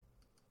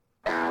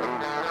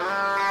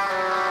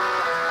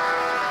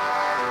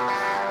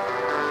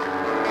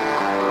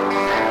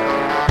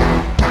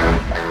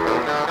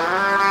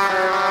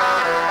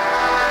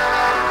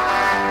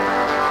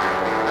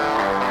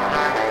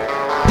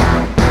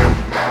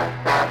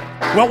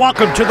Well,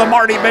 welcome to the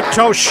Marty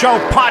Minto Show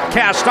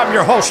podcast. I'm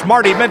your host,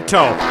 Marty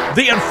Minto,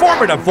 the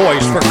informative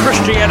voice for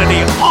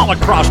Christianity all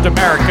across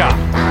America.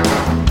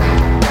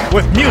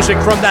 With music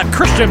from that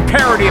Christian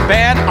parody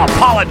band,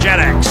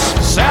 Apologetics.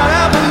 Sound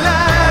out the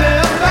night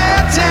in a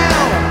bad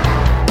town,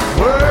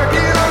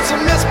 working on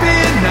some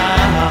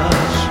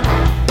espionage,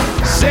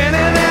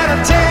 sending out a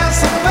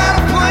test about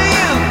a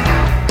plan,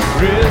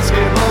 risky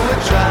but we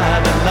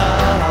tried to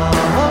lodge.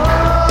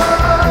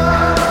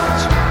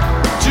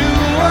 Two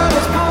of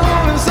us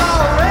pulling saw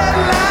a red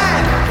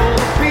light for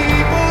the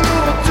people who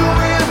were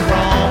doing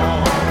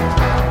wrong.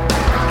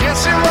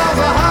 Guess it was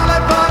a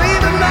holly bunny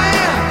the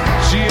man,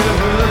 she had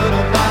heard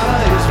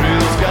about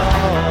Israel's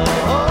God.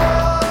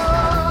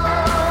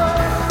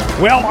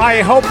 Well,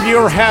 I hope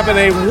you're having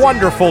a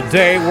wonderful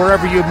day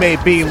wherever you may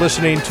be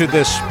listening to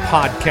this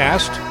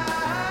podcast.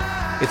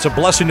 It's a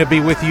blessing to be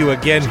with you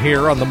again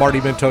here on the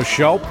Marty Minto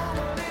Show.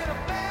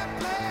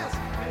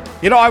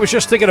 You know, I was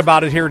just thinking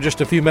about it here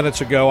just a few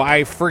minutes ago.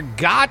 I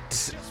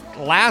forgot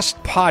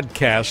last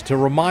podcast to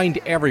remind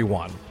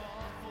everyone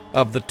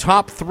of the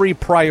top 3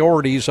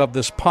 priorities of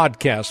this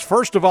podcast.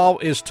 First of all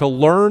is to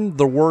learn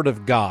the Word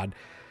of God,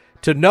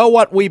 to know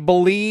what we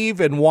believe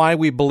and why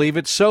we believe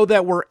it so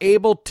that we're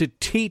able to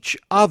teach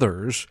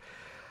others,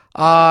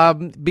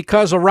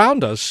 because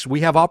around us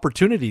we have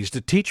opportunities to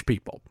teach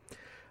people,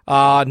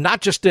 not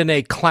just in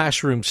a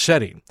classroom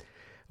setting,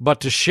 but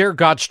to share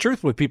God's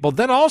truth with people,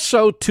 then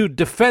also to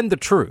defend the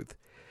truth.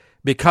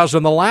 Because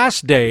in the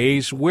last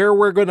days, where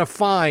we're going to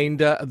find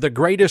the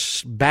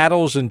greatest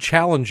battles and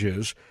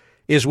challenges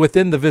is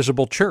within the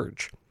visible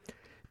church.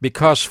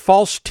 Because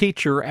false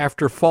teacher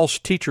after false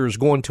teacher is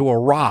going to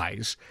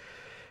arise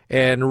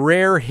and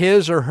rear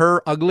his or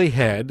her ugly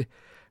head,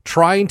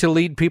 trying to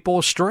lead people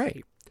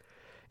astray.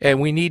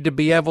 And we need to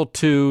be able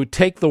to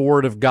take the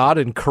Word of God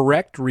and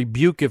correct,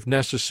 rebuke if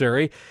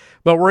necessary.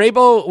 But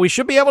we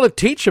should be able to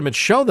teach them and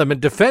show them and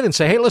defend and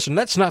say, hey, listen,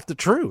 that's not the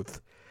truth.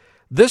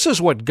 This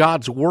is what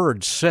God's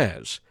Word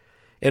says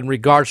in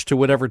regards to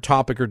whatever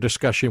topic or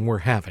discussion we're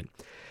having.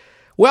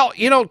 Well,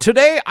 you know,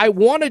 today I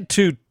wanted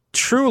to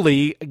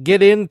truly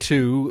get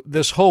into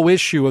this whole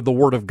issue of the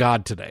Word of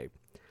God today.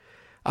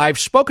 I've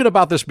spoken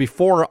about this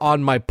before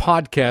on my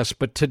podcast,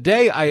 but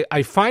today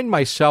I find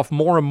myself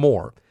more and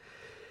more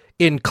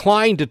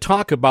inclined to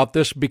talk about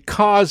this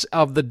because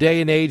of the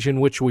day and age in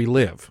which we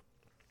live.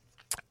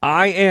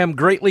 I am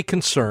greatly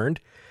concerned,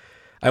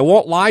 I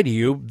won't lie to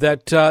you,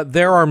 that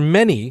there are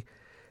many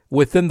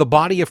within the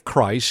body of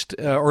Christ,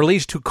 or at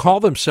least who call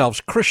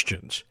themselves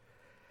Christians,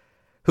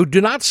 who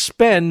do not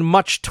spend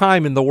much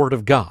time in the Word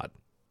of God.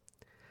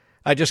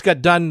 I just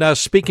got done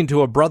speaking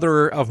to a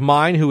brother of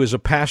mine who is a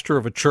pastor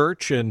of a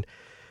church, and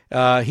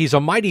he's a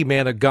mighty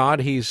man of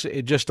God. He's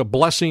just a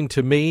blessing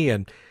to me,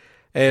 and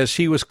as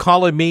he was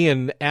calling me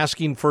and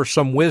asking for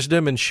some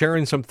wisdom and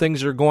sharing some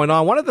things that are going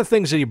on, one of the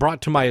things that he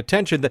brought to my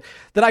attention that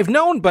I've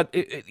known, but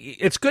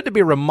it's good to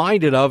be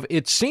reminded of,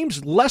 it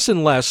seems less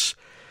and less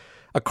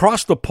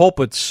across the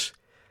pulpits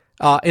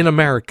in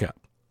America,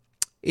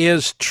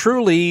 is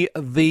truly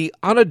the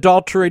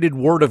unadulterated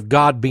Word of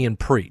God being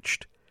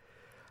preached,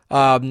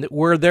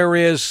 where there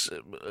is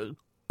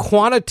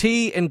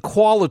quantity and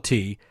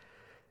quality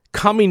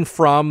coming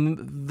from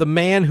the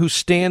man who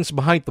stands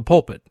behind the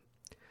pulpit,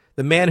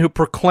 the man who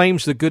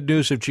proclaims the good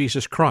news of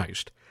Jesus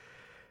Christ.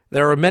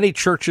 There are many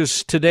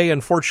churches today,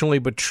 unfortunately,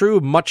 but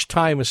true, much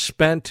time is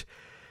spent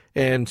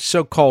in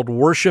so-called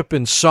worship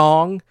and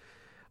song,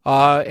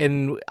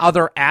 and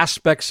other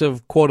aspects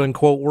of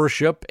quote-unquote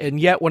worship, and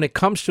yet when it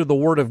comes to the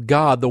Word of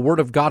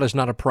God is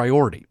not a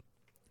priority.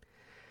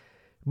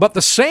 But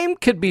the same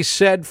could be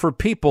said for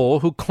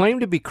people who claim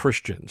to be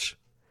Christians,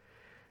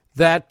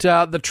 that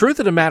the truth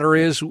of the matter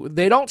is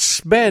they don't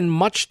spend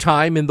much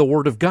time in the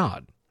Word of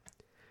God.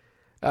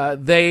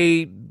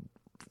 They,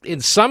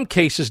 in some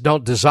cases,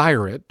 don't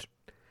desire it.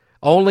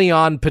 Only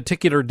on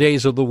particular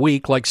days of the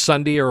week, like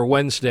Sunday or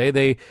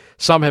Wednesday,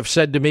 some have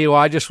said to me, well,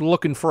 I'm just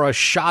looking for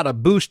a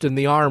boost in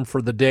the arm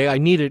for the day. I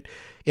need it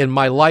in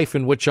my life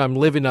in which I'm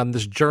living on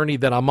this journey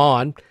that I'm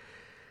on.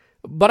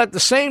 But at the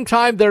same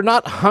time, they're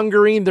not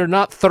hungering, they're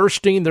not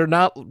thirsting, they're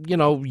not,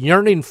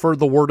 yearning for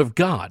the Word of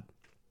God.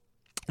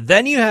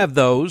 Then you have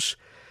those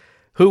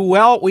who,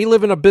 well, we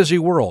live in a busy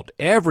world.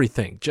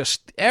 Everything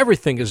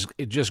is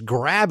just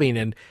grabbing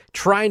and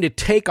trying to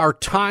take our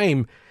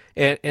time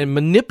and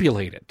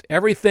manipulate it.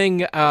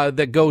 Everything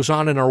that goes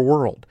on in our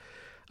world.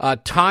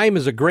 Time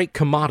is a great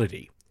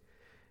commodity.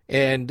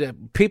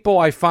 And people,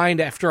 I find,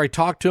 after I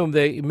talk to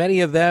them, many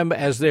of them,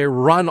 as they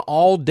run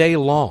all day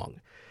long,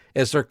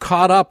 as they're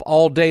caught up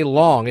all day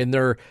long in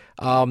their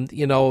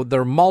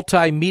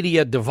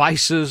multimedia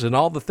devices and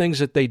all the things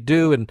that they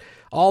do and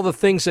all the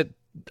things that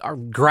are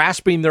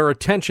grasping their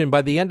attention,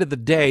 by the end of the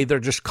day, they're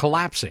just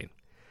collapsing.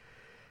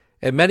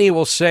 And many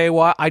will say,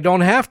 well, I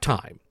don't have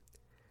time.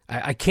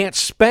 I can't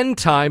spend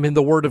time in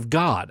the Word of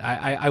God.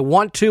 I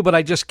want to, but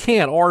I just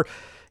can't. Or,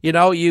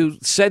 you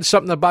said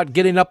something about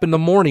getting up in the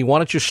morning. Why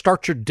don't you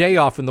start your day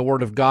off in the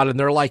Word of God? And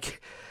they're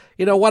like,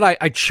 you know what?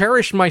 I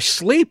cherish my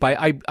sleep.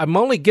 I'm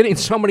only getting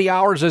so many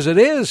hours as it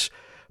is,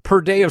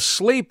 per day of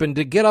sleep and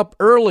to get up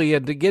early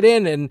and to get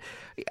in. And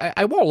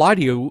I won't lie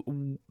to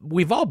you,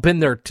 we've all been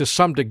there to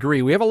some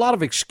degree. We have a lot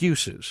of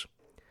excuses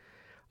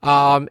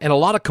and a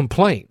lot of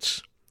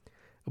complaints,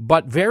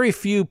 but very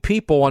few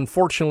people,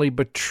 unfortunately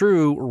but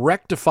true,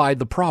 rectified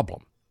the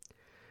problem.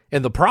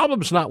 And the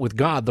problem's not with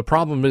God, the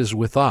problem is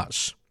with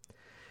us.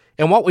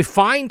 And what we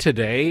find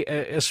today,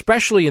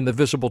 especially in the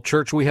visible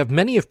church, we have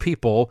many of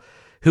people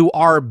who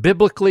are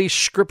biblically,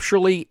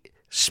 scripturally,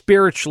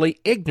 spiritually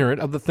ignorant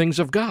of the things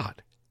of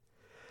God.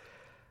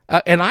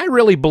 And I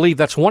really believe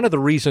that's one of the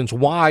reasons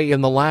why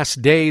in the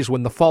last days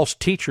when the false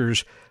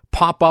teachers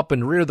pop up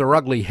and rear their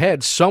ugly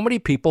heads, so many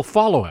people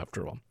follow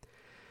after them.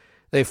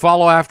 They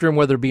follow after them,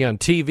 whether it be on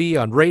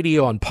TV, on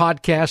radio, on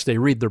podcasts. They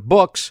read their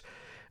books.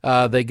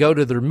 They go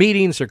to their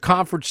meetings, their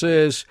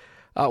conferences,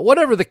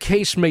 whatever the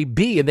case may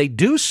be, and they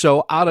do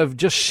so out of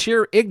just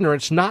sheer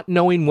ignorance, not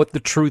knowing what the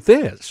truth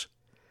is.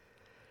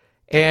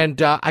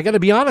 And I got to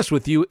be honest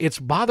with you, it's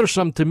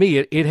bothersome to me.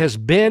 It has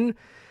been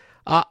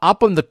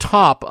up on the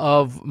top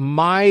of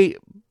my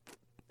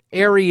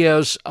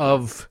areas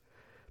of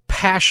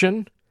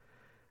passion,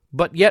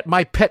 but yet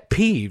my pet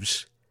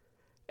peeves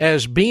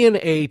as being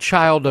a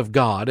child of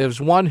God, as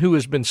one who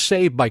has been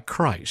saved by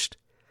Christ.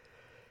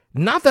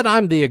 Not that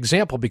I'm the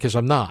example, because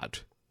I'm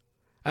not.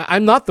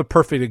 I'm not the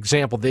perfect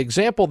example.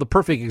 The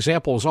perfect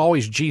example is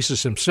always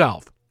Jesus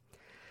himself.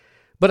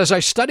 But as I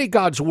study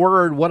God's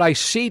Word, what I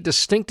see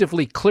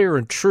distinctively clear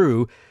and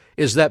true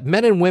is that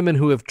men and women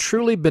who have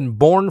truly been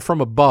born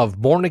from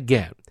above, born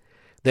again,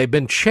 they've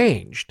been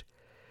changed.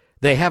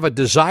 They have a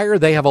desire,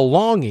 they have a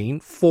longing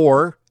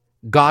for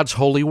God's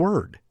holy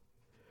Word.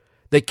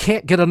 They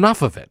can't get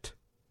enough of it.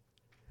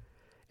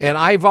 And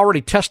I've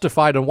already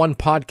testified on one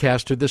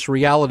podcast to this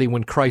reality.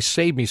 When Christ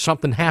saved me,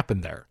 something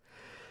happened there.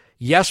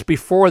 Yes,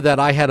 before that,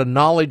 I had a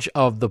knowledge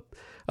of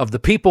the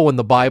people in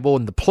the Bible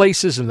and the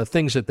places and the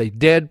things that they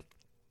did.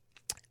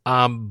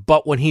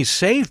 But when he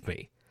saved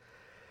me,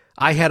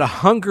 I had a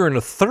hunger and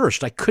a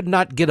thirst. I could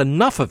not get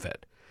enough of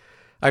it.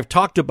 I've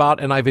talked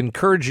about, and I've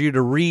encouraged you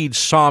to read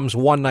Psalms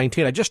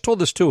 119. I just told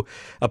this to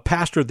a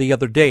pastor the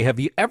other day. Have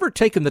you ever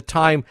taken the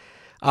time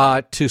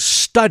to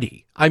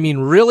study, I mean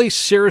really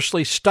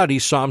seriously study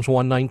Psalms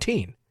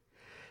 119?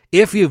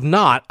 If you've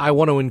not, I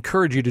want to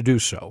encourage you to do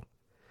so,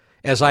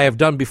 as I have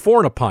done before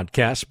in a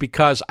podcast,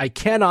 because I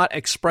cannot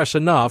express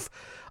enough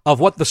of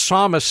what the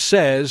psalmist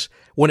says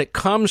when it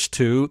comes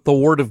to the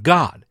Word of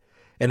God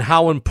and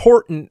how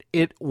important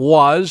it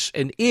was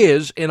and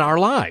is in our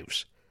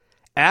lives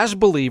as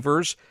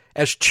believers,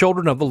 as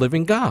children of the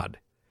living God.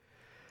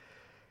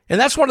 And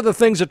that's one of the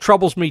things that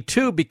troubles me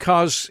too,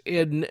 because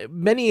in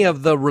many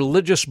of the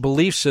religious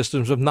belief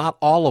systems, if not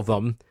all of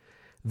them,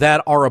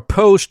 that are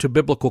opposed to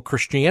biblical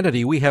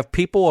Christianity, we have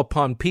people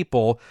upon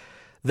people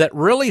that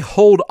really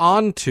hold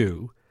on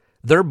to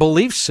their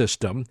belief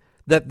system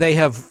that they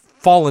have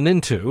fallen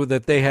into,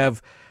 that they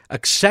have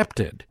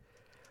accepted,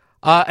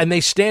 and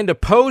they stand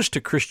opposed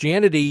to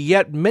Christianity,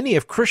 yet many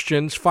of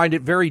Christians find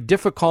it very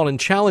difficult and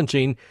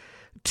challenging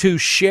to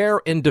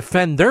share and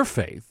defend their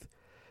faith,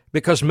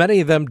 because many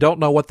of them don't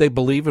know what they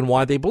believe and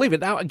why they believe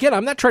it. Now, again,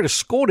 I'm not trying to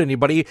scold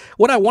anybody.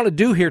 What I want to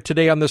do here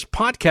today on this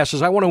podcast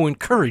is I want to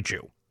encourage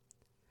you.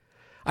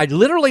 I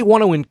literally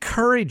want to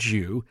encourage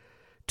you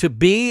to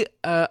be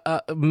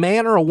a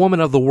man or a woman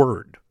of the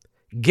Word.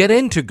 Get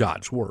into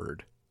God's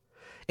Word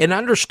and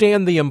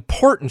understand the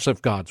importance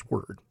of God's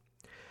Word.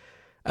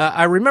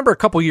 I remember a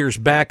couple years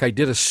back, I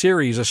did a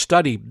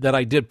study that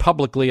I did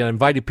publicly, and I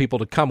invited people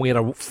to come. We had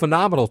a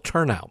phenomenal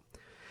turnout.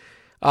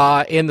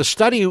 And the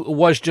study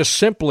was just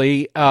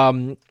simply,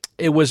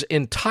 it was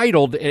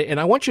entitled, and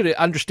I want you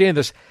to understand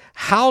this,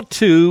 How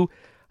to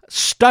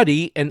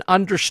Study and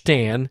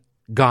Understand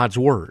God's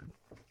Word.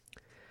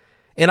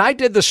 And I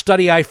did the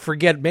study, I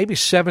forget, maybe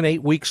 7-8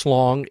 weeks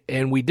long,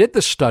 and we did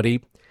the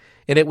study,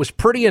 and it was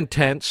pretty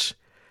intense.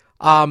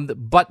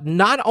 But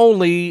not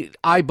only,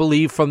 I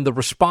believe, from the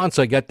response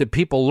I get that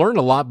people learn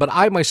a lot, but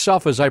I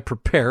myself, as I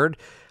prepared,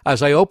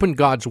 as I opened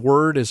God's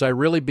Word, as I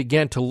really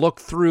began to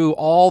look through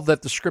all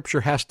that the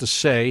Scripture has to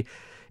say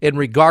in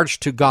regards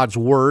to God's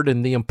Word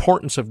and the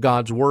importance of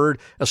God's Word,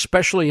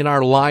 especially in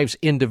our lives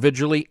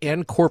individually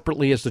and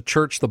corporately as the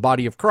church, the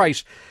body of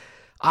Christ,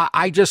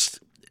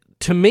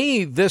 to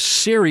me, this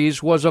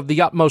series was of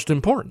the utmost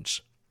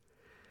importance.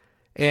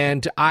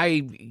 And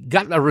I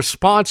got a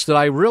response that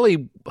I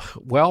really,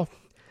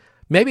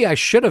 maybe I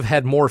should have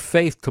had more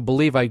faith to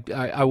believe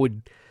I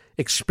would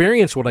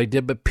experience what I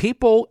did, but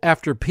people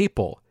after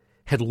people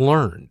had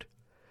learned.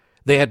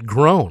 They had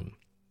grown.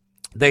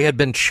 They had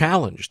been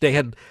challenged. They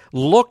had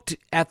looked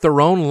at their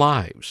own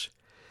lives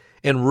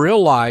and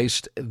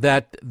realized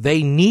that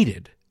they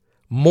needed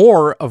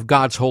more of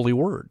God's holy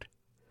Word.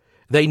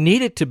 They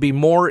needed to be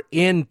more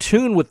in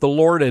tune with the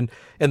Lord, and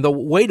the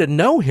way to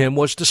know Him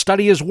was to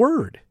study His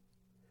Word.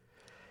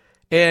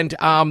 And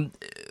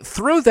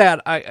through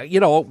that,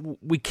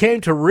 we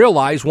came to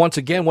realize once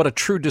again what a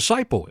true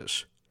disciple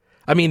is.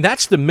 I mean,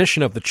 that's the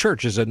mission of the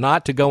church, is it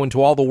not? To go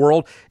into all the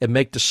world and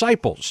make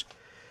disciples.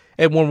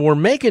 And when we're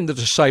making the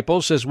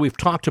disciples, as we've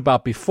talked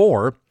about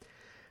before,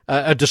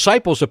 A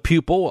disciple is a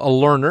pupil, a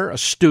learner, a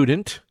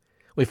student.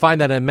 We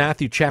find that in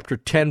Matthew chapter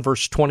 10,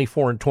 verse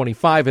 24 and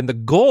 25. And the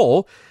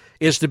goal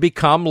is to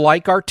become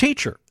like our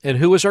teacher. And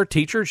who is our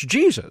teacher? It's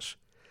Jesus.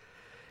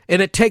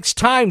 And it takes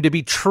time to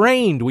be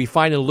trained, we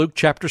find in Luke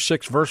chapter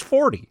 6, verse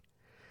 40.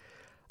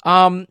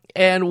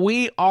 And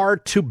we are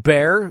to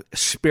bear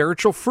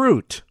spiritual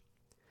fruit.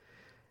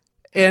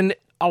 And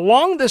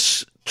along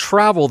this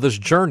travel, this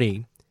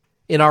journey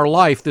in our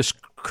life, this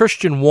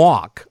Christian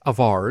walk of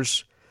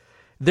ours,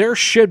 there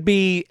should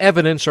be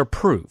evidence or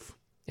proof.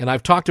 And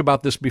I've talked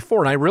about this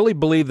before, and I really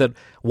believe that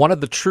one of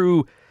the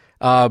true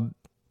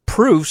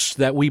proofs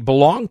that we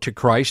belong to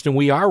Christ and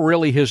we are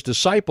really his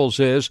disciples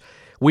is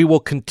we will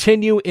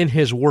continue in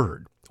his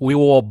word. We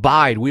will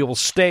abide. We will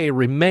stay,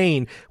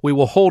 remain. We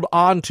will hold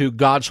on to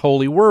God's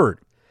holy word.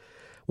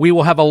 We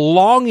will have a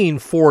longing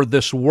for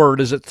this word,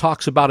 as it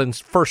talks about in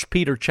 1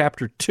 Peter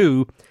chapter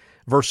 2,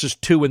 verses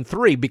 2 and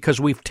 3,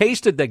 because we've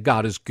tasted that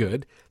God is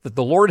good, that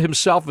the Lord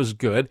himself is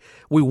good.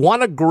 We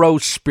want to grow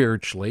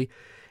spiritually,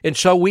 and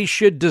so we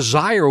should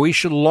desire, we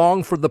should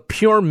long for the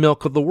pure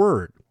milk of the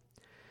word.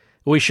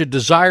 We should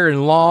desire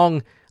and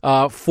long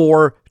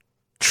for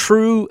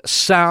true,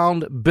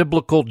 sound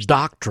biblical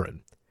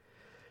doctrine.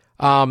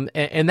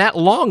 And that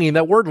longing,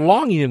 that word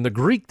longing in the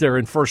Greek there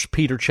in 1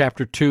 Peter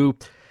chapter 2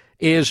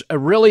 is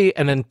really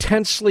an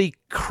intensely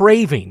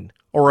craving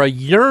or a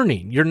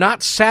yearning. You're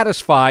not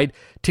satisfied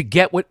to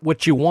get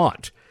what you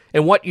want.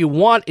 And what you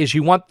want is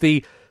you want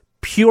the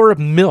pure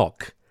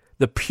milk,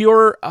 the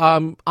pure,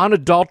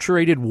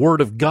 unadulterated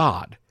Word of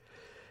God.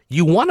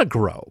 You want to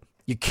grow.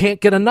 You can't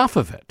get enough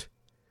of it.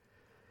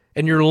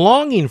 And you're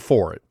longing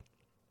for it.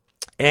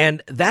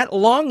 And that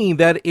longing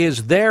that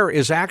is there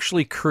is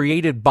actually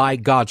created by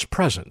God's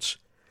presence,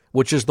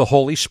 which is the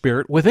Holy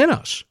Spirit within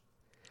us.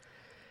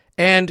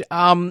 And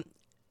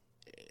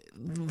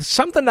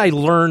something I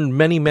learned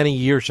many, many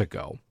years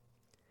ago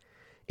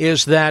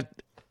is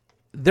that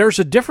there's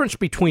a difference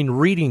between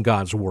reading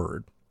God's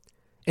Word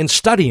and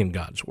studying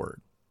God's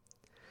Word.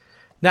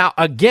 Now,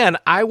 again,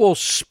 I will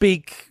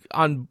speak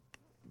from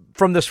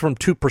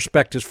two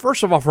perspectives.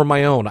 First of all, from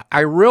my own, I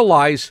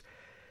realize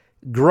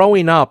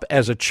growing up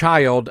as a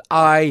child,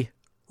 I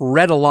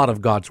read a lot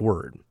of God's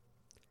Word.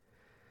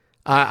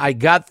 I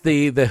got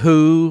the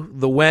who,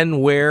 the when,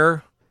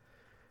 where,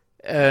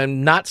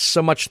 and not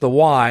so much the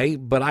why,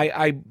 but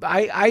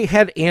I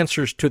had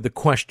answers to the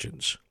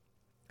questions.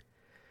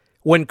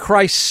 When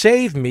Christ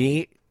saved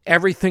me,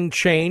 everything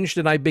changed,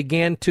 and I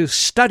began to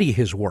study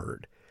his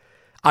Word.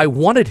 I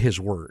wanted his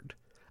Word.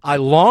 I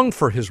longed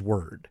for his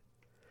Word.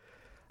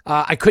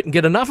 I couldn't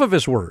get enough of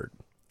his Word.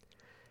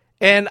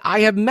 And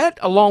I have met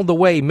along the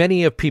way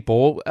many of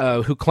people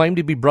who claim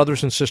to be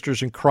brothers and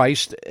sisters in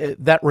Christ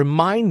that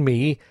remind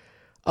me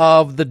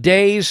of the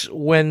days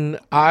when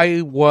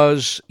I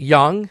was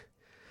young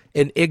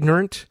and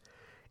ignorant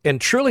and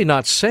truly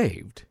not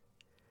saved,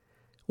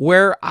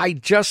 where I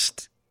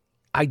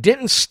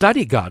didn't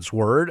study God's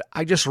Word,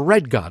 I just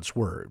read God's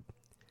Word.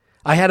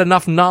 I had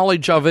enough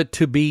knowledge of it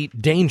to be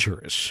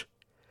dangerous.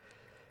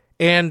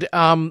 And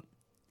I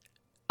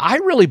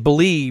really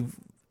believe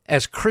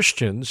as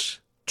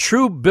Christians,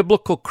 true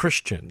biblical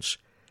Christians,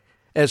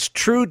 as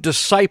true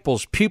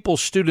disciples,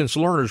 pupils, students,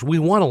 learners, we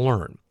want to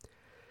learn.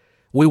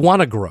 We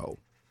want to grow.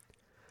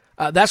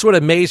 That's what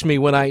amazed me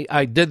when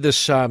I did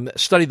this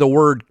study the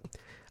Word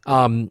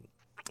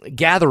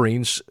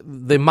gatherings,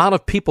 the amount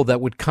of people that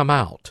would come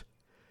out.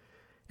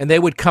 And they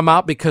would come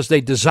out because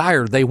they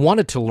desired, they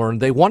wanted to learn,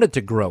 they wanted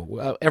to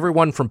grow.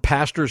 Everyone from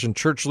pastors and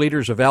church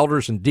leaders, of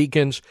elders and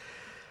deacons,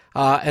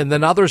 and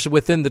then others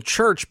within the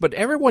church, but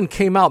everyone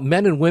came out,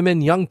 men and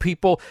women, young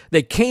people,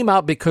 they came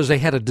out because they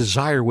had a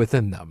desire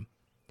within them.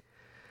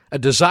 A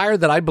desire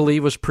that I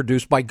believe was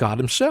produced by God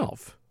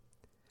himself.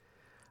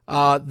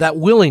 That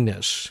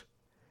willingness,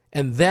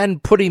 and then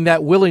putting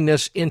that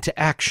willingness into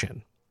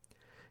action.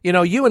 You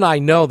know, you and I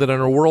know that in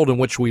a world in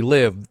which we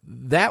live,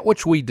 that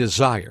which we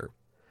desire,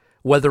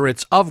 whether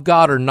it's of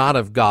God or not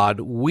of God,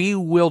 we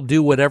will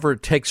do whatever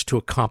it takes to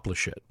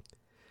accomplish it.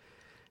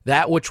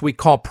 That which we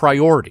call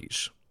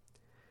priorities.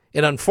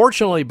 And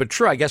unfortunately, but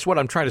true, I guess what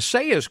I'm trying to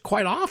say is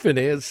quite often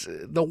is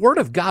the Word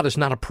of God is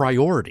not a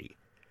priority.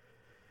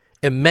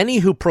 And many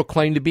who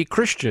proclaim to be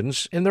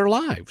Christians in their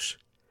lives,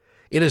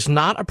 it is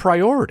not a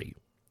priority.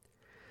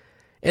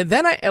 And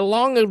then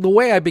along the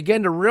way, I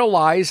began to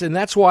realize, and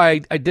that's why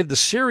I did the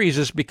series,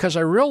 is because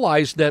I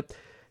realized that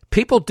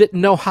people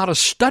didn't know how to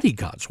study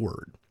God's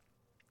Word.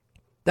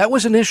 That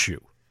was an issue.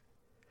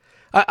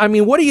 I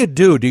mean, what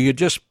do? Do you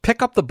just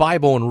pick up the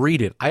Bible and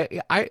read it?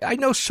 I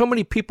know so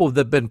many people that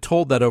have been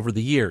told that over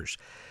the years.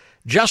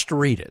 Just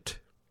read it.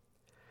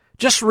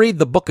 Just read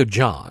the book of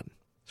John.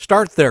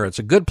 Start there. It's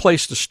a good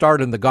place to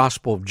start in the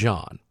Gospel of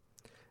John.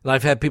 And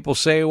I've had people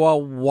say,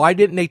 well, why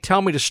didn't they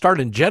tell me to start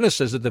in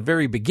Genesis at the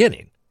very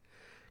beginning?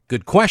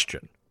 Good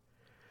question.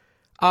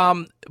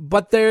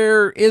 But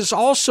there is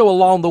also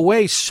along the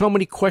way so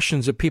many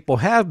questions that people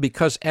have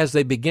because as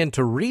they begin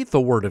to read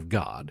the Word of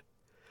God,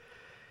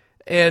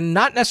 and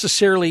not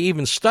necessarily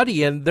even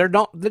study, and they're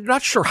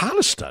not sure how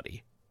to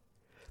study.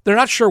 They're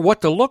not sure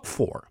what to look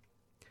for.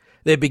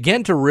 They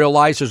begin to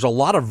realize there's a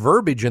lot of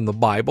verbiage in the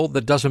Bible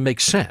that doesn't make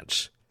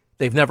sense.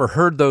 They've never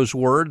heard those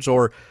words,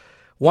 or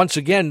once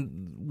again,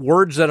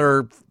 words that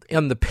are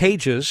in the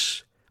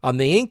pages, on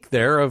the ink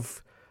there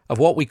of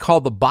what we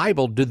call the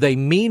Bible, do they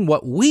mean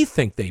what we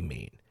think they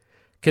mean?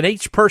 Can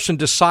each person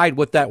decide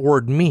what that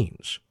word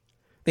means?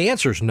 The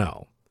answer is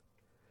no.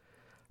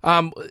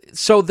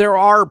 So there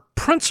are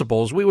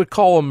principles, we would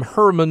call them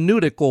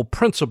hermeneutical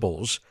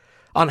principles,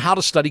 on how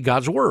to study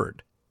God's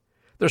Word.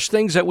 There's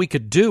things that we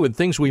could do and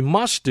things we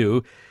must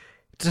do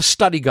to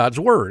study God's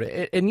Word.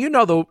 And you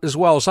know, though, as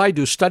well as I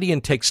do,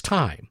 studying takes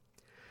time.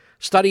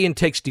 Studying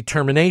takes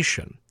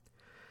determination.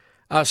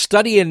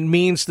 Studying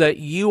means that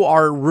you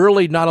are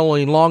really not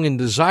only longing and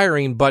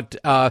desiring, but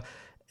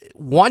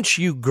once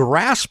you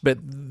grasp it,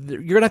 you're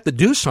going to have to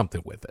do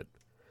something with it,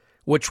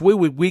 which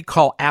we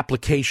call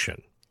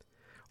application,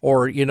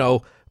 or,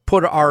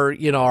 put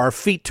our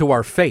feet to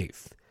our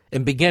faith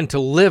and begin to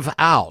live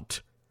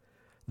out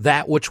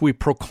that which we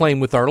proclaim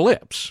with our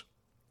lips.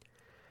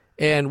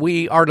 And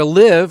we are to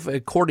live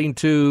according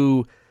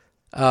to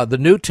the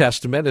New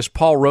Testament, as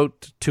Paul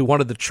wrote to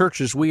one of the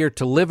churches, we are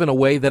to live in a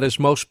way that is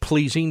most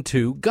pleasing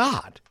to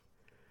God.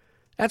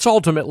 That's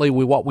ultimately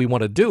what we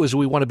want to do, is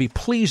we want to be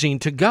pleasing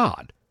to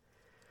God.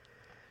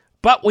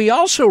 But we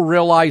also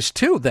realize,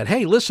 too, that,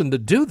 hey, listen, to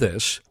do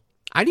this,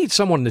 I need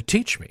someone to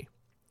teach me.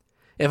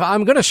 If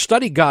I'm going to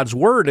study God's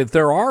Word, if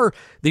there are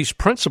these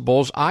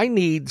principles, I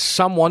need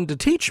someone to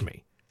teach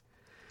me.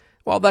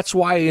 Well, that's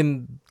why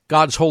in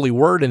God's holy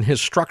Word and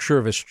His structure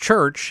of His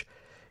church,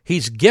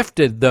 He's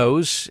gifted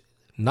those,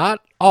 not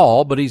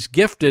all, but He's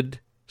gifted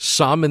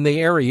some in the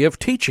area of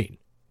teaching,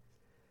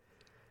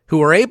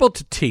 who are able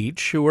to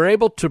teach, who are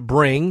able to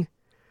bring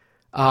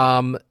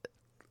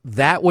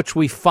that which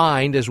we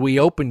find as we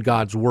open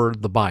God's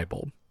Word, the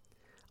Bible,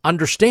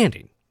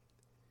 understanding.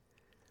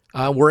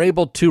 We're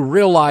able to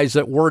realize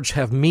that words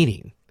have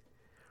meaning.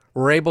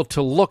 We're able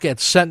to look at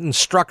sentence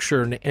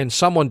structure and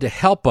someone to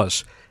help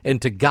us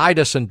and to guide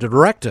us and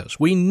direct us.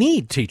 We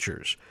need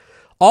teachers.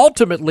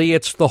 Ultimately,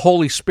 it's the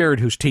Holy Spirit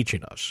who's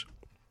teaching us.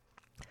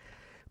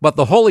 But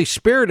the Holy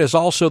Spirit is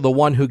also the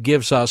one who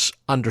gives us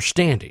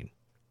understanding,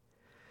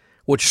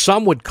 which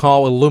some would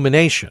call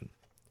illumination.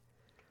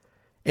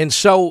 And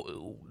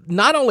so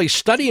not only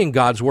studying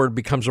God's Word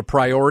becomes a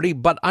priority,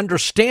 but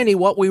understanding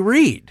what we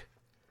read.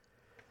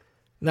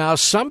 Now,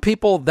 some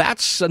people,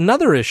 that's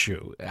another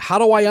issue. How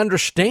do I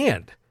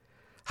understand?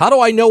 How do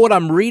I know what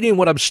I'm reading,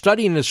 what I'm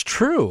studying is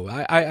true?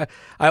 I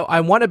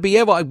want to be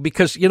able,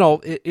 because,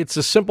 it's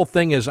a simple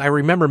thing as I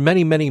remember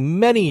many, many,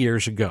 many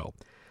years ago,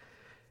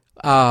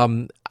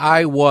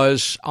 I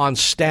was on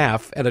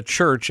staff at a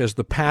church as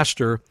the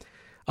pastor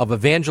of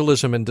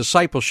evangelism and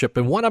discipleship,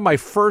 and one of my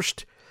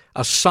first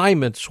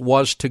assignments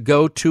was to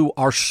go to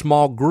our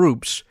small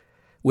groups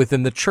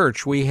within the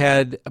church. We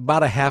had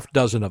about a half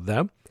dozen of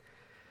them.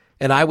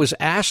 And I was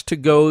asked to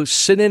go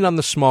sit in on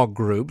the small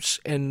groups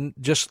and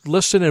just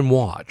listen and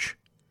watch.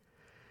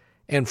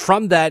 And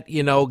from that,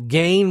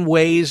 gain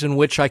ways in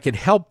which I could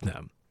help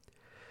them.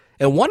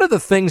 And one of the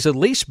things, at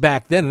least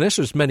back then, and this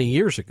was many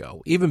years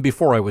ago, even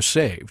before I was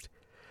saved,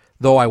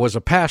 though I was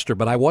a pastor,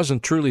 but I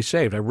wasn't truly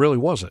saved. I really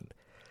wasn't.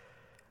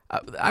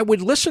 I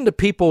would listen to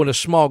people in a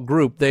small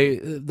group.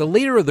 The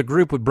leader of the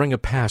group would bring a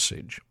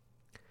passage.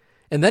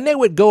 And then they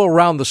would go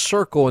around the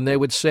circle and they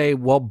would say,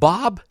 well,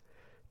 Bob,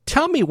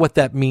 tell me what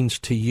that means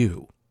to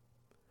you.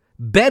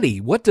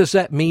 Betty, what does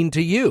that mean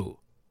to you?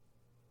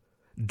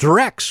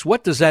 Drex,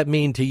 what does that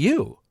mean to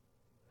you?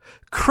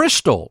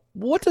 Crystal,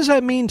 what does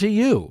that mean to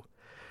you?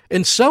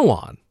 And so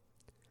on.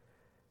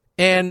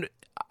 And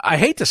I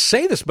hate to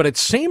say this, but it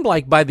seemed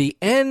like by the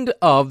end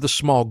of the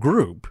small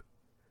group,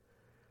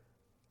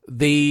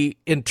 the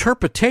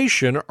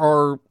interpretation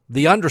or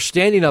the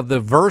understanding of the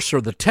verse or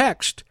the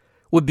text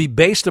would be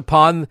based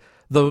upon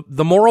the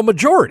moral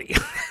majority.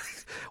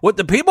 What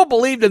the people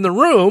believed in the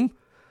room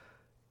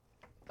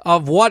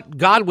of what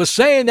God was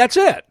saying, that's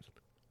it.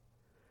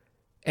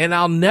 And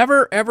I'll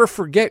never, ever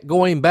forget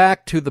going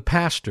back to the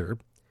pastor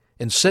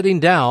and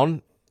sitting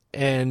down,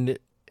 and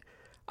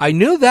I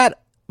knew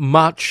that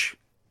much,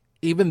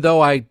 even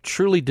though I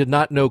truly did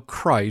not know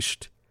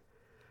Christ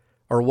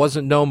or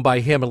wasn't known by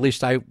Him. At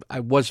least I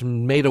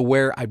wasn't made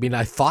aware. I mean,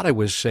 I thought I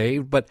was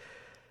saved, but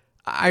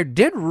I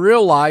did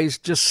realize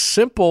just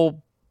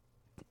simple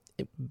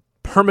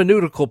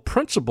hermeneutical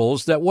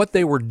principles that what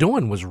they were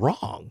doing was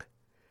wrong.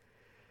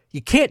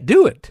 You can't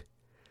do it.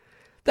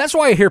 That's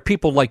why I hear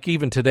people like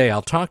even today,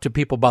 I'll talk to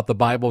people about the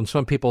Bible and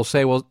some people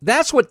say, well,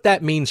 that's what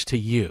that means to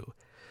you.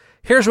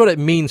 Here's what it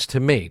means to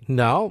me.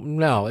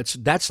 No,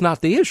 that's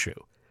not the issue.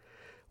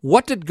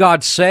 What did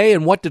God say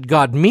and what did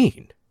God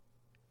mean?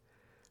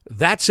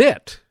 That's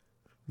it.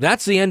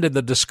 That's the end of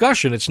the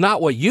discussion. It's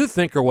not what you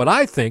think or what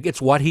I think.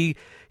 It's what he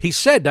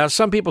said. Now,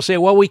 some people say,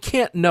 well, we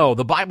can't know.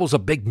 The Bible's a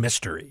big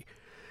mystery.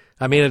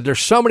 I mean, there's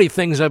so many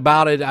things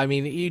about it. I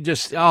mean, you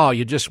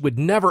just would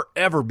never,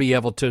 ever be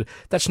able to.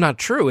 That's not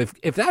true.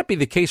 If that be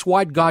the case,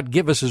 why'd God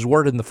give us His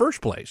Word in the first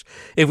place?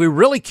 If we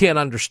really can't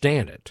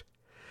understand it,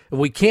 if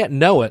we can't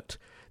know it,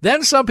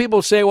 Then some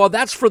people say, well,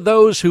 that's for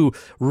those who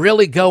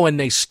really go and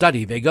they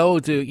study. They go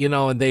to,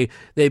 and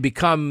they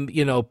become,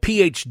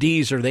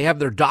 PhDs, or they have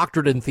their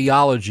doctorate in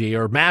theology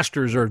or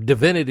masters or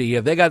divinity.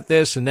 If they got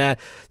this and that,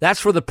 that's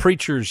for the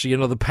preachers,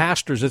 the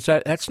pastors.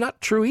 That's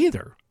not true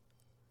either.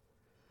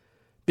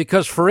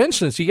 Because, for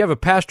instance, you have a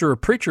pastor or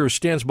preacher who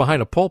stands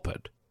behind a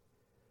pulpit,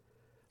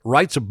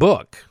 writes a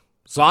book,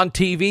 is on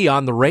TV,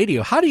 on the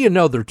radio. How do you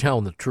know they're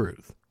telling the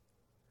truth?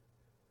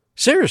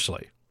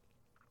 Seriously.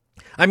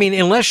 I mean,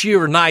 unless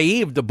you're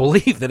naive to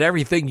believe that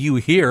everything you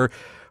hear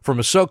from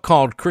a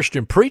so-called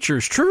Christian preacher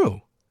is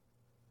true.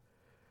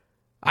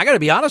 I got to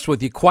be honest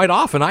with you, quite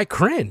often I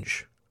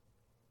cringe.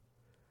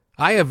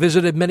 I have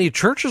visited many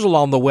churches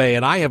along the way,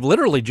 and I have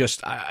literally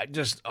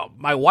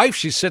my wife,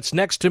 she sits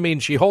next to me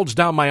and she holds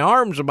down my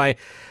arms and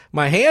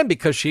my hand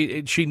because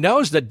she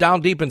knows that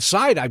down deep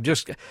inside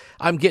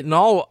I'm getting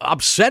all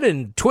upset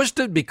and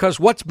twisted because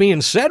what's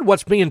being said,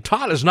 what's being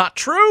taught is not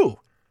true.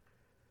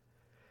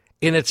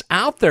 And it's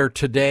out there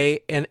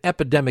today in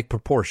epidemic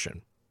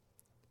proportion.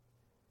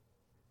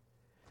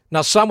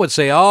 Now, some would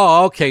say,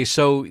 oh, okay,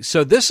 so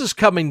this is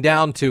coming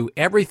down to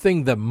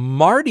everything that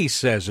Marty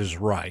says is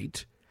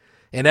right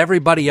and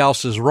everybody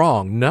else is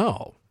wrong.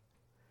 No.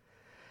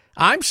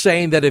 I'm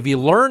saying that if you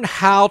learn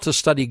how to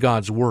study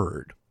God's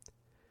Word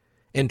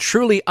and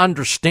truly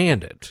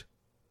understand it,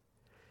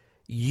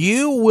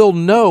 you will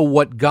know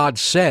what God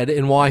said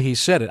and why He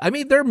said it. I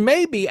mean, there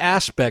may be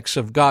aspects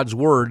of God's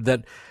Word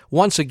that,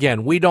 once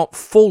again, we don't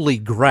fully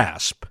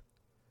grasp,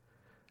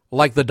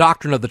 like the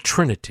doctrine of the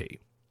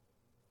Trinity,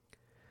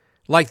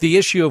 like the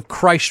issue of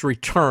Christ's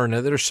return.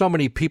 There are so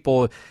many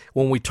people,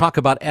 when we talk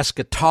about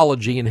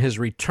eschatology and His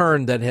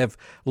return, that have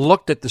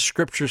looked at the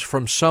Scriptures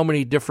from so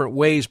many different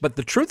ways. But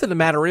the truth of the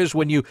matter is,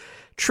 when you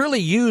truly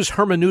use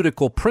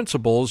hermeneutical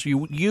principles,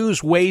 you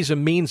use ways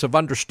and means of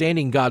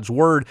understanding God's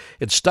Word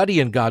and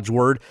studying God's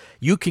Word,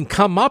 you can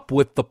come up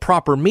with the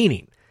proper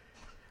meaning.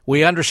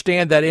 We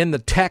understand that in the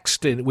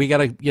text, and we got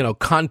to,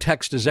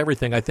 context is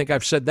everything. I think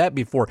I've said that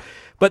before.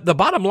 But the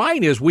bottom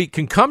line is we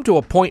can come to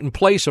a point and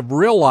place of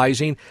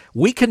realizing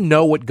we can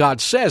know what God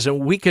says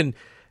and we can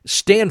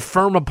stand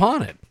firm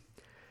upon it.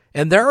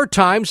 And there are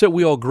times that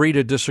we'll agree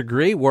to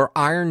disagree, where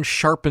iron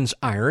sharpens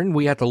iron.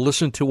 We have to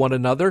listen to one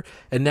another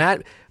and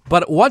that.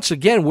 But once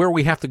again, where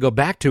we have to go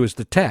back to is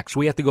the text.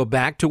 We have to go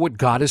back to what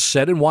God has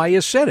said and why He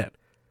has said it.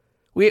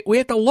 We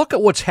have to look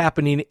at what's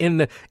happening in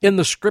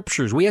the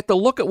Scriptures. We have to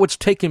look at what's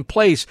taking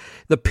place,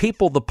 the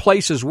people, the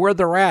places, where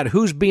they're at,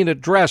 who's being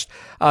addressed,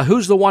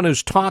 who's the one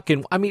who's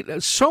talking. I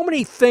mean, so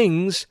many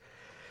things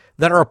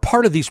that are a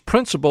part of these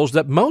principles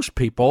that most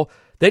people,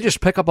 they just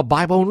pick up a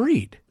Bible and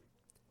read.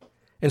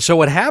 And so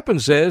what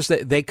happens is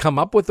that they come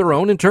up with their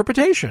own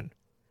interpretation.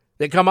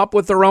 They come up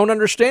with their own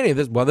understanding.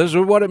 This is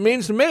what it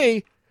means to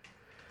me.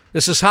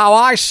 This is how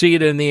I see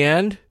it in the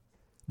end.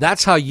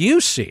 That's how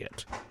you see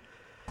it.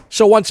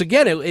 So once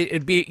again,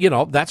 it'd be,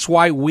 that's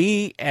why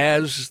we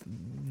as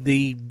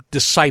the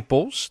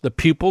disciples, the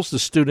pupils, the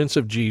students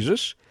of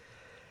Jesus,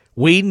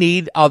 we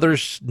need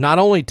others not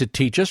only to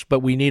teach us,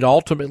 but we need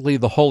ultimately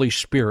the Holy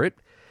Spirit,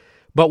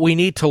 but we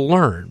need to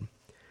learn.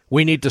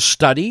 We need to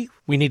study.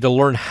 We need to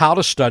learn how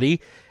to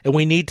study, and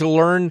we need to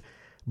learn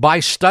by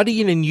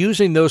studying and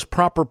using those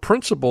proper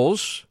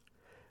principles,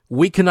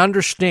 we can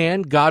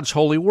understand God's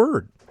holy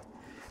word.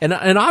 And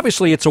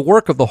obviously, it's a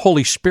work of the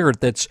Holy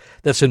Spirit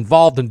that's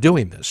involved in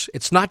doing this.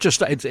 It's not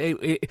just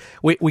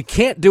we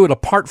can't do it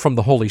apart from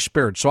the Holy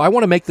Spirit. So I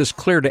want to make this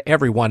clear to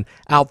everyone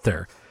out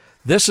there.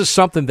 This is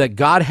something that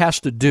God has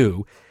to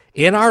do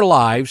in our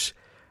lives,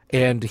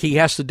 and He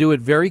has to do it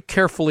very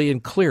carefully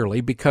and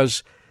clearly,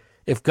 because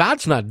if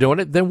God's not doing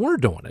it, then we're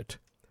doing it.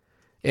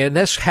 And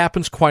this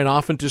happens quite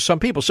often to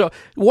some people. So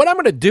what I'm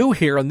going to do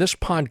here on this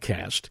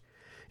podcast,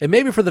 and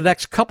maybe for the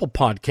next couple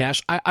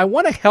podcasts, I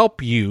want to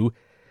help you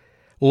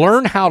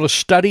learn how to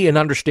study and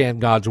understand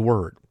God's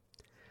Word.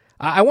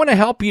 I want to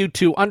help you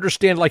to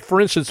understand, like, for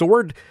instance, the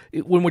word,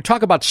 when we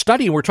talk about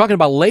studying, we're talking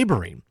about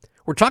laboring.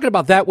 We're talking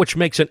about that which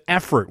makes an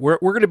effort. We're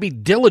going to be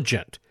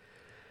diligent.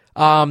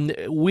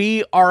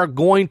 We are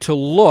going to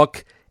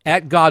look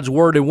at God's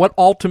Word, and what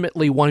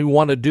ultimately we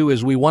want to do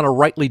is we want to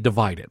rightly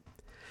divide it.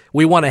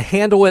 We want to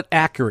handle it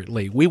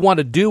accurately. We want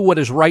to do what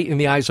is right in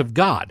the eyes of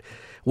God.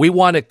 We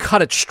want to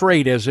cut it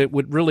straight, as it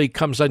would really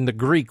comes in the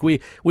Greek. We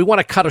want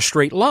to cut a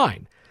straight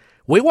line.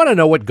 We want to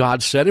know what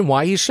God said and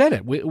why He said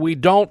it.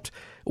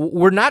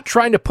 We're not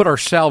trying to put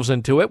ourselves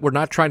into it. We're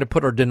not trying to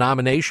put our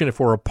denomination, if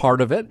we're a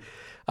part of it,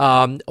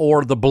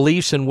 or the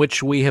beliefs in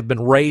which we have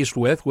been raised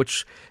with,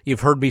 which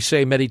you've heard me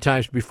say many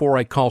times before,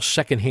 I call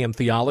secondhand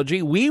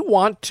theology. We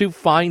want to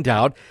find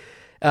out,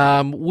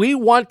 we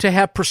want to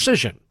have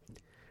precision.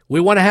 We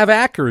want to have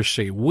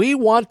accuracy. We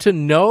want to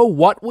know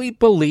what we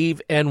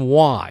believe and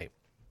why.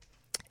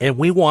 And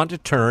we want to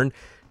turn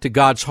to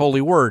God's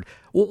holy word.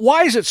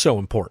 Why is it so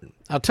important?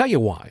 I'll tell you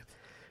why.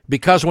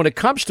 Because when it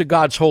comes to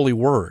God's holy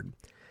word,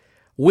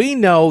 we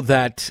know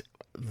that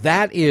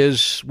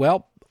is,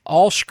 well,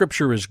 all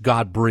Scripture is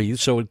God-breathed,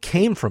 so it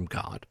came from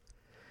God.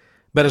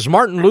 But as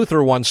Martin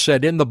Luther once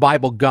said, in the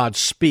Bible, God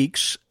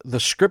speaks. The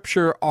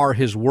Scripture are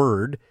His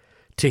Word.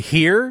 To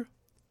hear,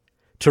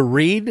 to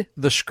read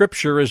the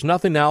Scripture is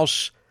nothing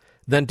else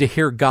than to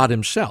hear God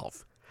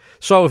Himself.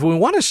 So if we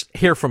want to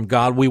hear from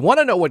God, we want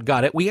to know what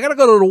God is, we got to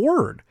go to the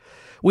Word.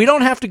 We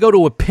don't have to go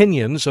to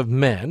opinions of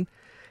men.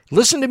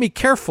 Listen to me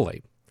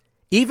carefully.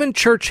 Even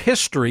church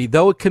history,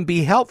 though it can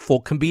be helpful,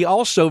 can be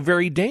also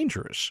very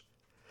dangerous.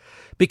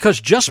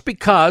 Because just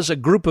because a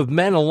group of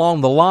men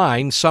along the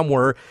line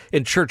somewhere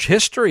in church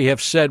history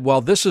have said,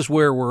 well, this is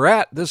where we're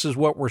at, this is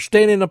what we're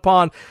standing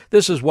upon,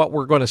 this is what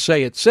we're going to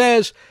say it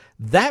says,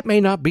 that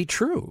may not be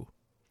true.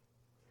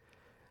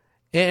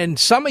 And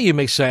some of you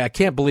may say, I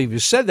can't believe you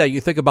said that.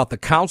 You think about the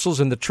councils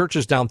and the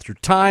churches down through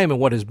time and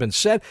what has been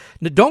said.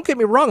 Now, don't get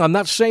me wrong. I'm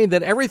not saying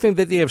that everything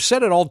that they have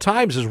said at all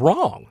times is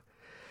wrong.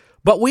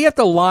 But we have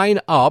to line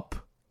up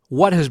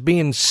what is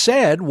being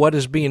said, what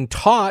is being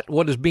taught,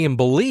 what is being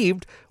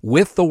believed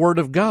with the Word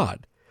of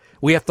God.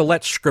 We have to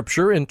let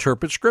Scripture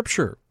interpret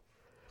Scripture.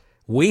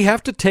 We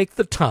have to take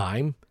the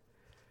time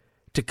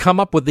to come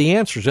up with the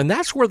answers. And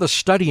that's where the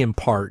studying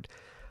part,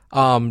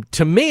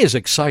 to me, is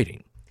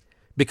exciting.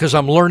 Because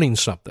I'm learning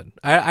something.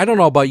 I don't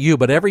know about you,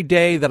 but every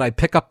day that I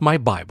pick up my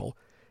Bible,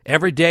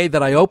 every day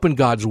that I open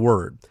God's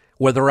Word,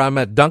 whether I'm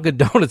at Dunkin'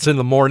 Donuts in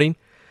the morning,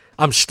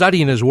 I'm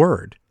studying His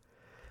Word.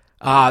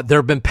 There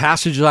have been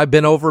passages I've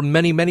been over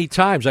many, many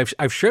times.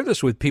 I've shared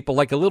this with people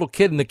like a little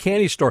kid in the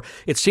candy store.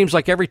 It seems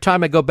like every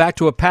time I go back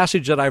to a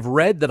passage that I've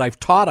read, that I've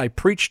taught, I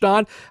preached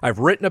on, I've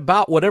written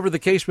about, whatever the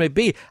case may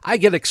be, I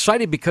get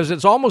excited because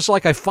it's almost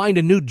like I find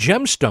a new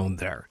gemstone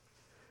there.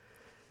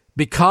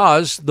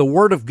 Because the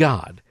Word of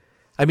God,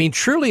 I mean,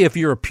 truly, if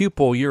you're a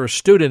pupil, you're a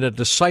student, a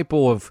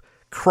disciple of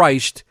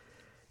Christ,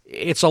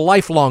 it's a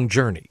lifelong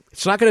journey.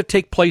 It's not going to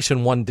take place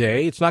in one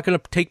day. It's not going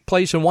to take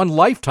place in one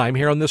lifetime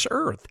here on this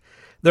earth.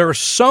 There is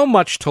so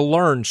much to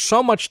learn,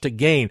 so much to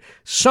gain,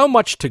 so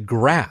much to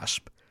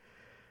grasp.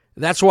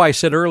 That's why I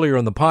said earlier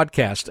in the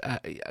podcast,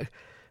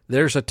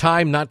 there's a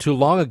time not too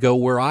long ago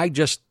where I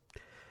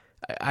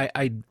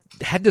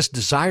had this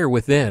desire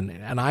within,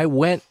 and I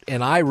went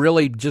and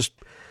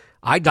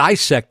I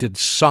dissected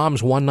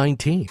Psalms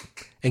 119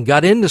 and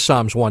got into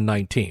Psalms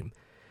 119.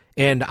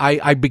 And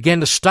I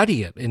began to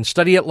study it and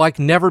study it like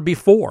never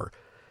before.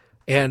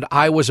 And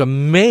I was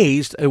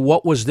amazed at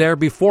what was there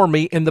before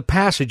me in the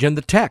passage, in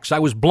the text. I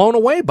was blown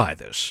away by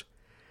this.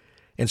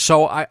 And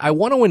so I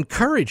want to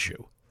encourage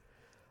you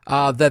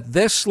that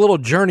this little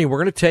journey we're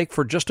going to take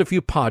for just a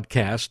few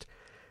podcasts,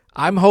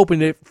 I'm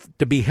hoping it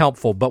to be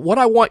helpful. But what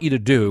I want you to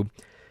do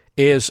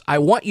is I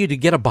want you to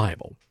get a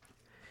Bible.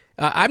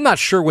 I'm not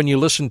sure when you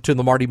listen to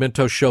the Marty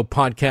Minto Show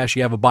podcast,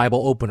 you have a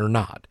Bible open or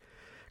not.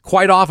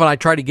 Quite often, I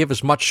try to give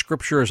as much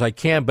Scripture as I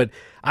can, but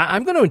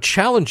I'm going to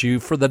challenge you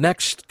for the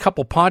next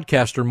couple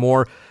podcasts or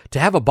more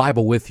to have a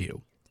Bible with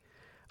you,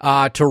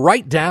 to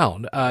write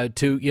down,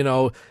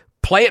 to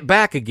play it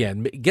back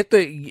again, get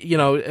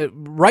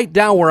write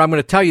down where I'm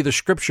going to tell you the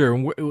Scripture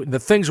and the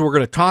things we're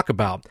going to talk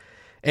about.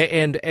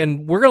 And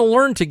we're going to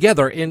learn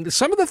together. And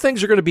some of the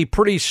things are going to be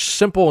pretty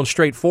simple and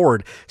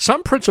straightforward.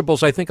 Some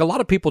principles I think a lot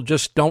of people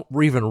just don't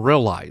even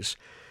realize.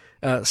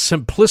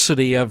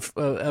 Simplicity of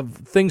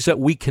things that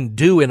we can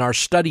do in our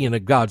studying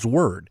of God's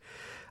Word.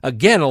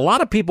 Again, a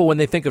lot of people, when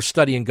they think of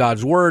studying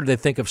God's Word, they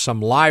think of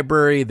some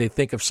library, they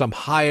think of some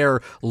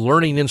higher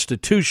learning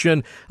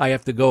institution. I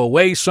have to go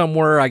away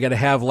somewhere. I got to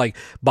have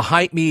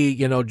behind me,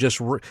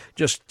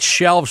 just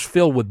shelves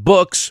filled with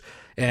books.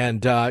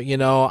 And, I'm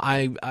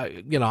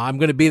going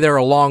to be there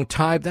a long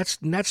time.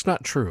 That's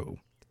not true.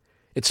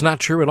 It's not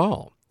true at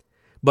all.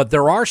 But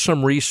there are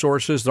some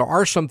resources. There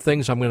are some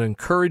things I'm going to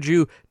encourage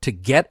you to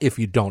get if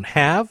you don't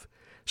have,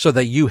 so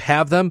that you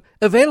have them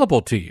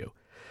available to you.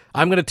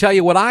 I'm going to tell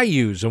you what I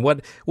use and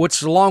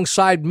what's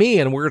alongside me,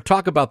 and we're going to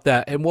talk about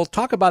that. And we'll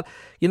talk about,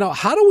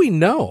 how do we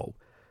know,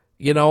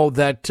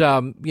 that,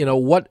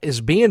 what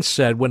is being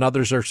said when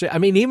others are saying. I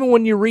mean, even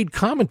when you read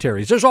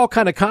commentaries, there's all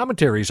kind of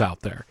commentaries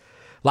out there.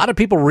 A lot of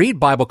people read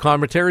Bible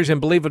commentaries and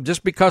believe it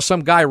just because some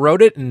guy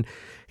wrote it and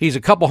he's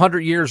a couple 100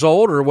 years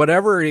old or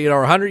whatever, or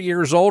 100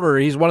 years old, or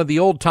he's one of the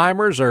old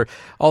timers, or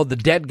the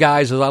dead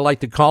guys, as I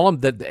like to call them,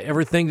 that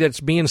everything that's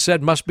being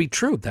said must be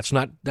true. That's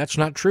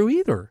not true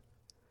either.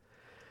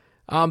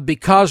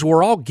 Because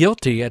we're all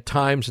guilty at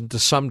times and to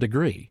some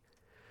degree.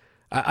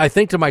 I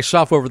think to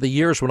myself over the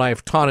years when I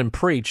have taught and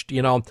preached,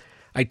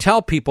 I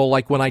tell people,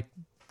 like when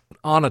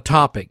on a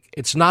topic,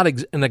 it's not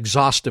an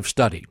exhaustive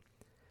study.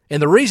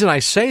 And the reason I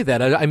say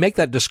that, I make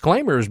that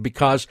disclaimer, is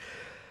because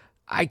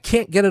I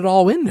can't get it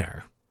all in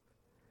there.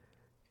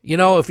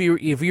 If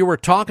you were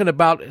talking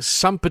about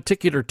some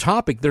particular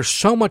topic, there's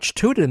so much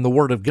to it in the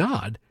Word of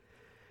God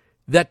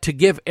that to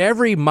give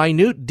every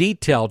minute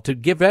detail, to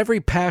give every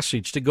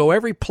passage, to go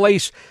every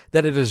place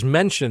that it is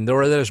mentioned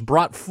or that is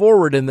brought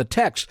forward in the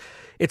text,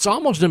 it's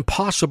almost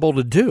impossible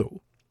to do.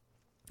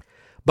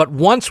 But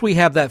once we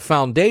have that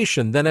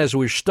foundation, then as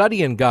we're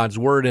studying God's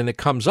Word and it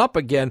comes up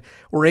again,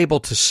 we're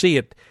able to see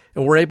it,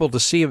 and we're able to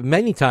see it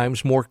many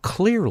times more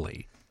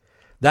clearly.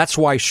 That's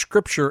why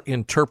Scripture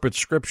interprets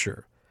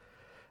Scripture.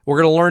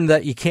 We're going to learn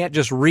that you can't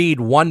just read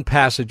one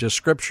passage of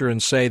Scripture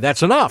and say,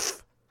 that's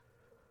enough.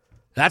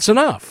 That's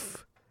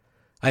enough.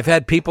 I've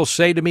had people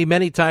say to me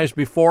many times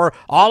before,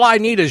 all I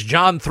need is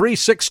John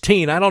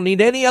 3:16. I don't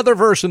need any other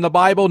verse in the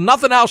Bible,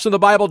 nothing else in the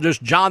Bible,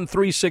 just John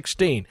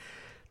 3:16.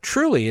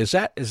 Truly, is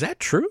that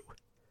true?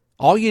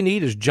 All you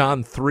need is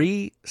John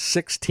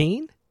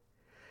 3:16?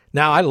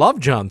 Now, I love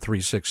John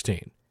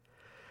 3:16.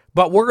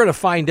 But we're going to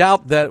find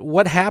out that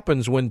what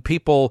happens when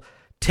people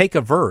take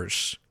a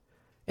verse,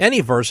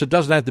 any verse, it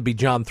doesn't have to be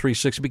John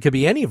 3:16, it could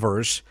be any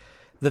verse,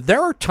 that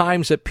there are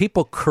times that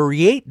people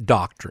create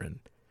doctrine.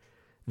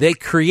 They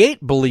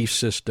create belief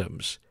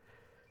systems.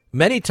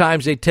 Many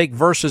times they take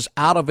verses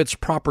out of its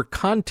proper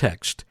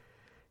context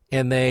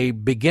and they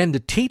begin to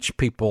teach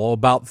people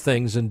about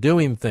things and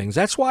doing things.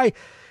 That's why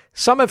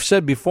some have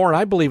said before, and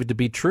I believe it to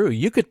be true,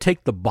 you could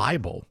take the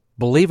Bible,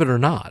 believe it or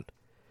not,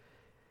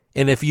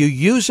 and if you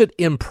use it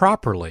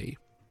improperly,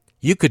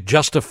 you could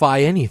justify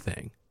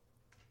anything.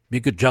 You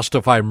could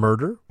justify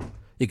murder.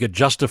 You could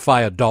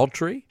justify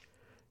adultery.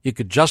 You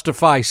could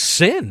justify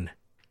sin.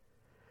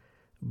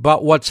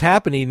 But what's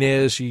happening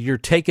is you're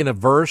taking a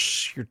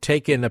verse, you're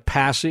taking a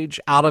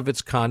passage out of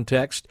its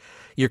context,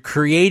 you're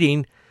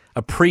creating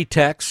a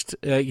pretext,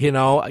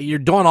 you're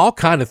doing all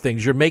kind of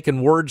things. You're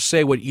making words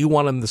say what you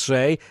want them to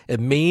say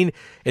and mean,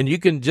 and you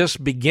can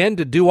just begin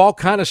to do all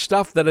kind of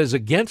stuff that is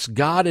against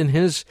God and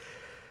His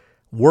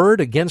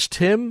Word, against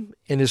Him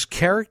and His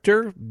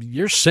character.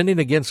 You're sinning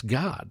against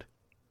God.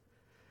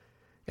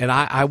 And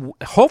I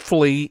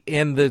hopefully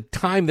in the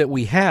time that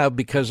we have,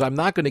 because I'm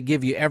not going to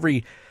give you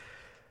every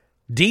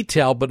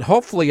detail, but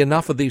hopefully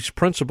enough of these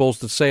principles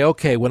to say,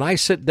 okay, when I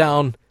sit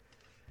down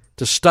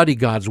to study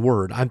God's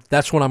Word,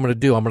 that's what I'm going to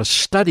do. I'm going to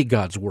study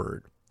God's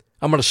Word.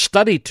 I'm going to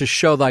study to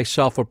show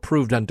thyself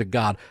approved unto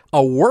God,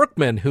 a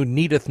workman who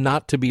needeth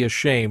not to be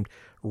ashamed,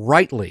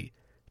 rightly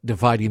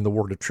dividing the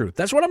word of truth.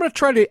 That's what I'm going to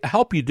try to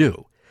help you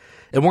do.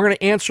 And we're going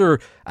to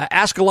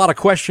ask a lot of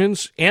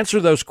questions, answer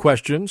those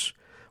questions.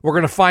 We're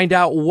going to find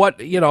out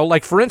what,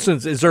 like for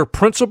instance, is there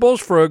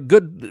principles for a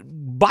good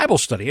Bible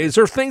study? Is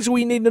there things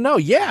we need to know?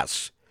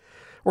 Yes.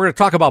 We're going to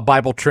talk about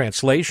Bible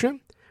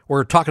translation.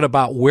 We're talking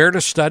about where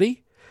to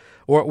study.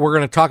 We're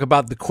going to talk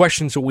about the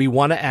questions that we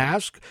want to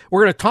ask.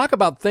 We're going to talk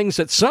about things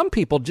that some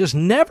people just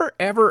never,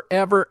 ever,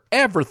 ever,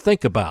 ever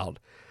think about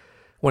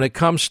when it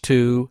comes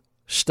to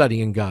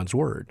studying God's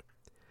Word.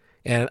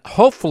 And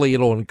hopefully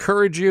it'll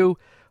encourage you.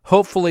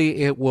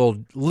 Hopefully it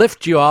will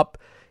lift you up.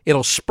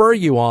 It'll spur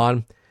you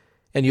on.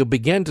 And you'll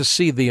begin to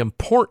see the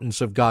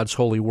importance of God's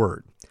holy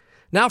word.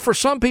 Now, for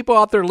some people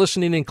out there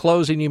listening in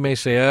closing, you may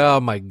say, oh,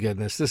 my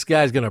goodness, this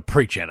guy's going to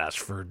preach at us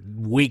for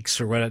weeks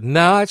or whatever.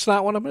 No, it's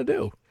not what I'm going to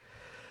do.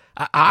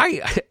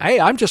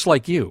 I'm just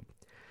like you.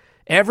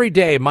 Every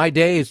day, my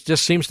day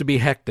just seems to be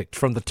hectic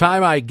from the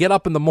time I get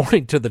up in the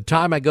morning to the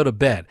time I go to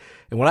bed.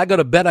 And when I go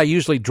to bed, I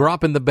usually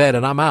drop in the bed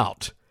and I'm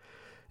out.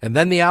 And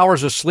then the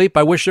hours of sleep,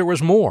 I wish there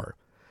was more.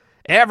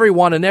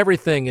 Everyone and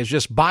everything is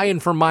just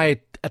buying for my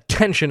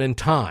attention and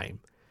time.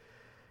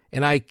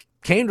 And I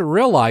came to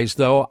realize,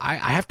 though, I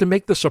have to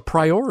make this a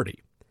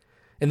priority.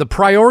 And the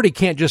priority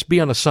can't just be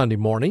on a Sunday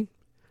morning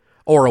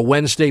or a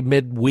Wednesday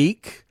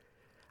midweek.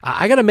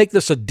 I got to make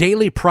this a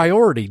daily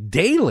priority.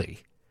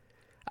 Daily.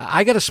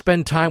 I got to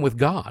spend time with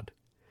God.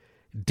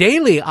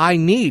 Daily, I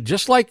need,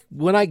 just like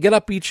when I get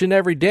up each and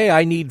every day,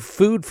 I need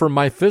food for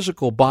my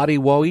physical body.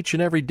 Well, each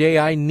and every day,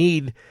 I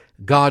need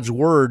God's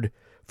Word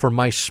for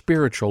my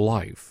spiritual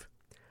life.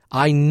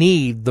 I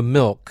need the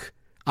milk.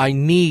 I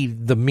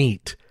need the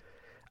meat.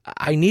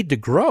 I need to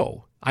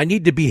grow. I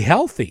need to be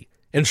healthy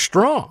and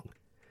strong.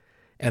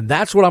 And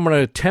that's what I'm going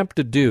to attempt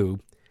to do,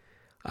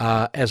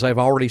 as I've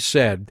already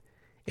said,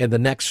 in the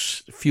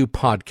next few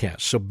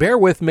podcasts. So bear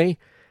with me.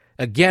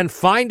 Again,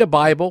 find a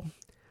Bible,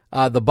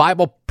 the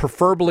Bible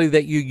preferably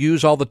that you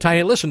use all the time.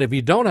 Hey, listen, if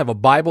you don't have a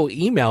Bible,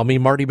 email me,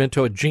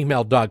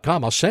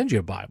 martyminto@gmail.com. I'll send you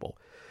a Bible.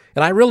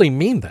 And I really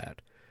mean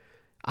that.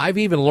 I've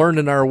even learned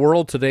in our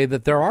world today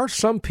that there are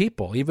some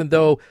people, even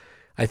though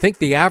I think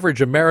the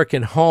average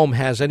American home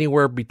has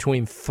anywhere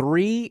between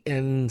 3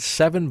 and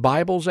 7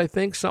 Bibles, I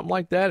think, something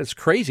like that. It's a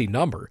crazy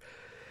number.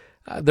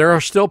 There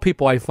are still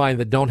people I find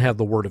that don't have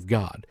the Word of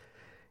God.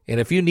 And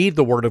if you need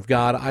the Word of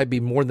God, I'd be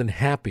more than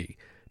happy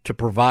to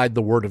provide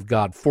the Word of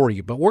God for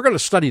you. But we're going to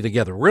study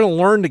together. We're going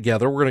to learn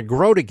together. We're going to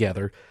grow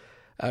together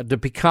to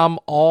become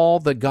all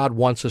that God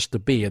wants us to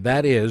be, and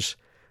that is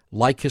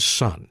like His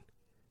Son,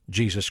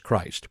 Jesus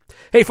Christ.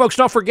 Hey, folks,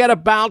 don't forget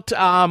about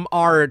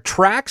our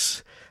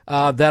tracks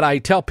that I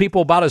tell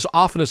people about as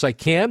often as I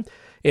can.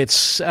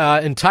 It's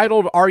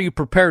entitled, Are You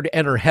Prepared to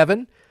Enter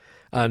Heaven?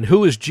 And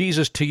who is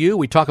Jesus to you?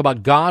 We talk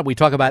about God. We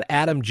talk about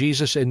Adam,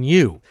 Jesus, and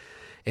you.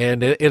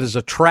 And it is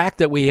a tract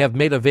that we have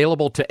made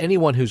available to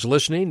anyone who's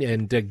listening.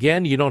 And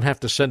again, you don't have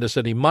to send us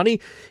any money.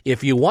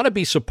 If you want to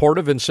be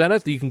supportive and send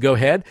it, you can go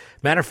ahead.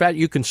 Matter of fact,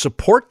 you can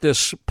support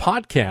this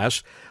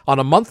podcast on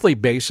a monthly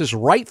basis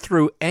right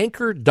through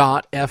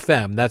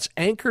Anchor.fm. That's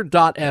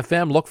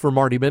Anchor.fm. Look for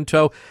Marty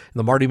Minto and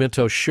the Marty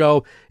Minto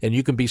Show, and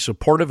you can be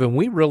supportive, and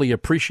we really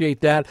appreciate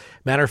that.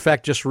 Matter of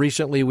fact, just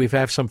recently we've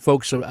had some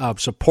folks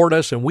support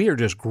us, and we are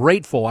just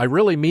grateful. I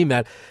really mean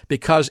that,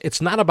 because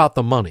it's not about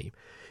the money.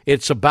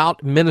 It's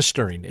about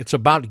ministering. It's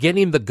about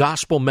getting the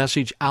gospel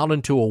message out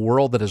into a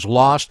world that is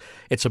lost.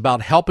 It's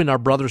about helping our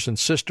brothers and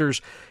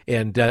sisters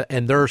and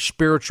their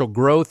spiritual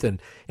growth and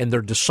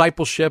their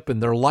discipleship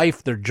and their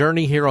life, their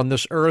journey here on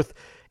this earth,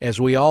 as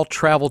we all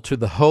travel to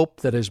the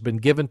hope that has been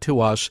given to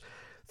us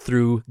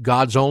through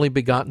God's only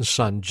begotten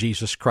Son,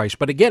 Jesus Christ.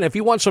 But again, if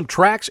you want some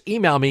tracks,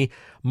 email me,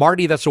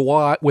 Marty, that's a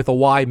Y, with a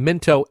Y,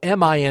 Minto,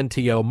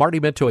 M-I-N-T-O,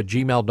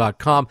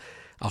 martyminto@gmail.com.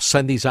 I'll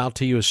send these out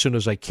to you as soon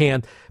as I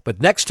can.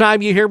 But next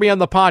time you hear me on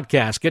the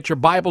podcast, get your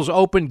Bibles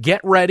open, get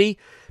ready,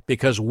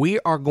 because we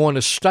are going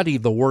to study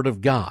the Word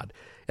of God.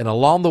 And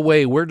along the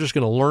way, we're just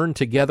going to learn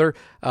together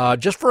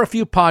just for a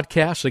few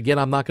podcasts. Again,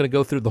 I'm not going to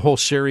go through the whole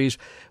series,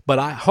 but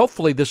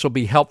hopefully this will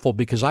be helpful,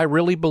 because I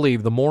really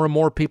believe the more and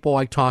more people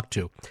I talk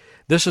to,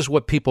 this is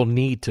what people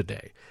need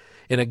today.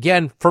 And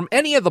again, from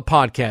any of the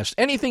podcasts,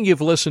 anything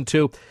you've listened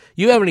to,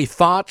 you have any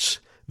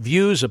thoughts,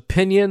 views,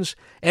 opinions,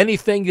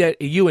 anything that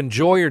you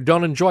enjoy or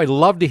don't enjoy, I'd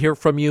love to hear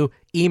from you.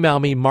 Email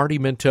me,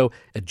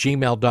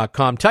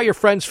 martyminto@gmail.com. Tell your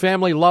friends,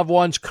 family, loved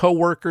ones,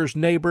 coworkers,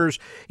 neighbors,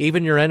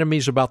 even your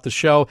enemies about the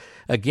show.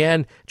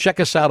 Again, check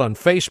us out on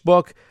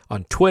Facebook,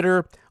 on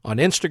Twitter, on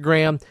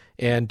Instagram.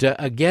 And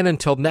again,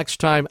 until next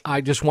time,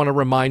 I just want to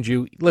remind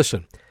you,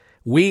 listen,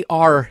 we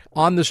are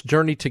on this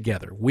journey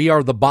together. We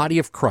are the body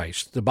of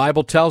Christ. The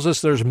Bible tells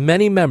us there's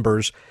many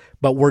members,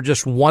 but we're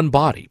just one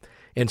body.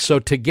 And so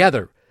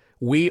together,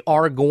 we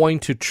are going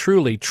to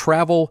truly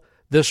travel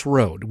this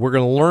road. We're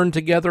going to learn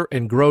together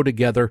and grow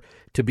together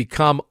to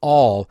become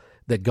all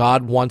that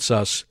God wants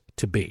us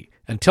to be.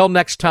 Until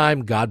next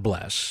time, God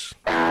bless.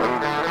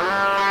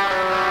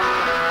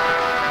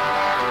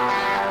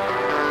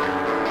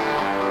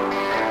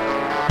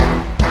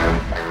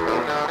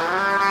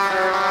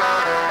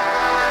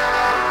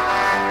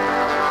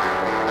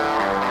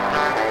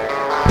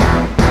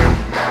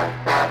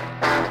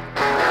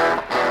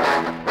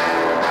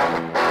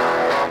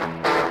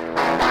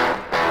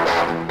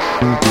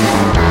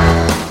 Thank you.